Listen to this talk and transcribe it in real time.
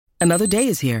Another day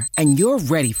is here, and you're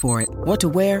ready for it. What to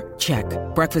wear? Check.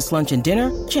 Breakfast, lunch, and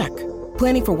dinner? Check.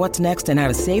 Planning for what's next and how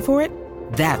to save for it?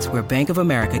 That's where Bank of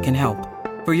America can help.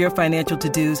 For your financial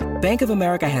to-dos, Bank of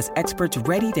America has experts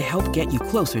ready to help get you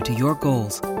closer to your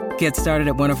goals. Get started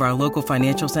at one of our local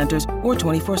financial centers or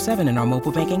 24/7 in our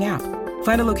mobile banking app.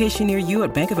 Find a location near you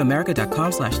at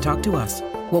bankofamerica.com/talktous.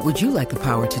 What would you like the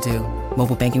power to do?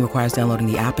 Mobile banking requires downloading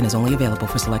the app and is only available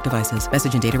for select devices.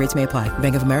 Message and data rates may apply.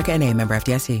 Bank of America N.A., member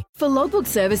FDIC. For logbook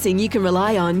servicing you can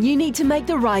rely on, you need to make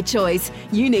the right choice.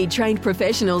 You need trained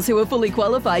professionals who are fully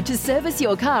qualified to service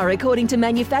your car according to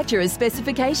manufacturer's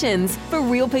specifications. For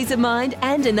real peace of mind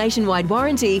and a nationwide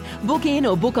warranty, book in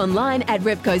or book online at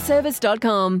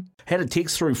repcoservice.com. Had a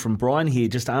text through from Brian here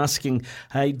just asking,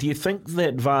 hey, do you think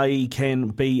that Vaa'i can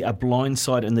be a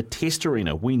blindside in the test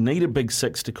arena? We need a big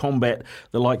six to combat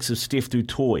the likes of Steph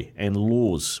Dutoy and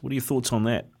Laws. What are your thoughts on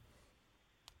that?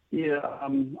 Yeah,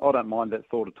 I don't mind that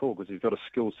thought at all because he's got a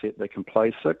skill set that can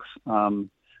play six.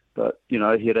 But, you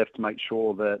know, he'd have to make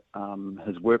sure that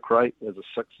his work rate as a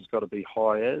six has got to be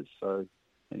high as. So,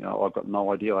 you know, I've got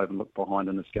no idea. I haven't looked behind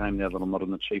in this game now that I'm not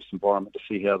in the Chiefs environment to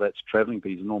see how that's travelling,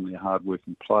 but he's normally a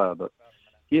hard-working player. But,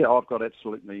 yeah, I've got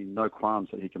absolutely no qualms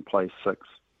that he can play six.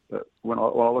 But when I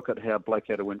look at how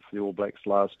Blackadder went for the All Blacks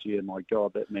last year, my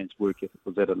God, that man's work ethic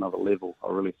was at another level.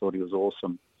 I really thought he was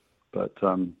awesome. But,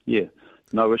 yeah,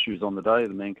 no issues on the day.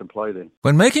 The man can play there.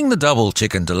 When making the double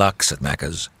chicken deluxe at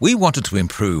Macca's, we wanted to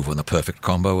improve on the perfect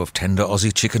combo of tender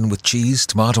Aussie chicken with cheese,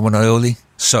 tomato and aioli.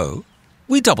 So,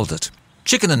 we doubled it.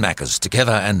 Chicken and Macca's,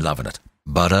 together and loving it.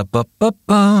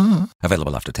 Ba-da-ba-ba-ba.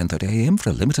 Available after 10:30 a.m.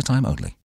 for a limited time only.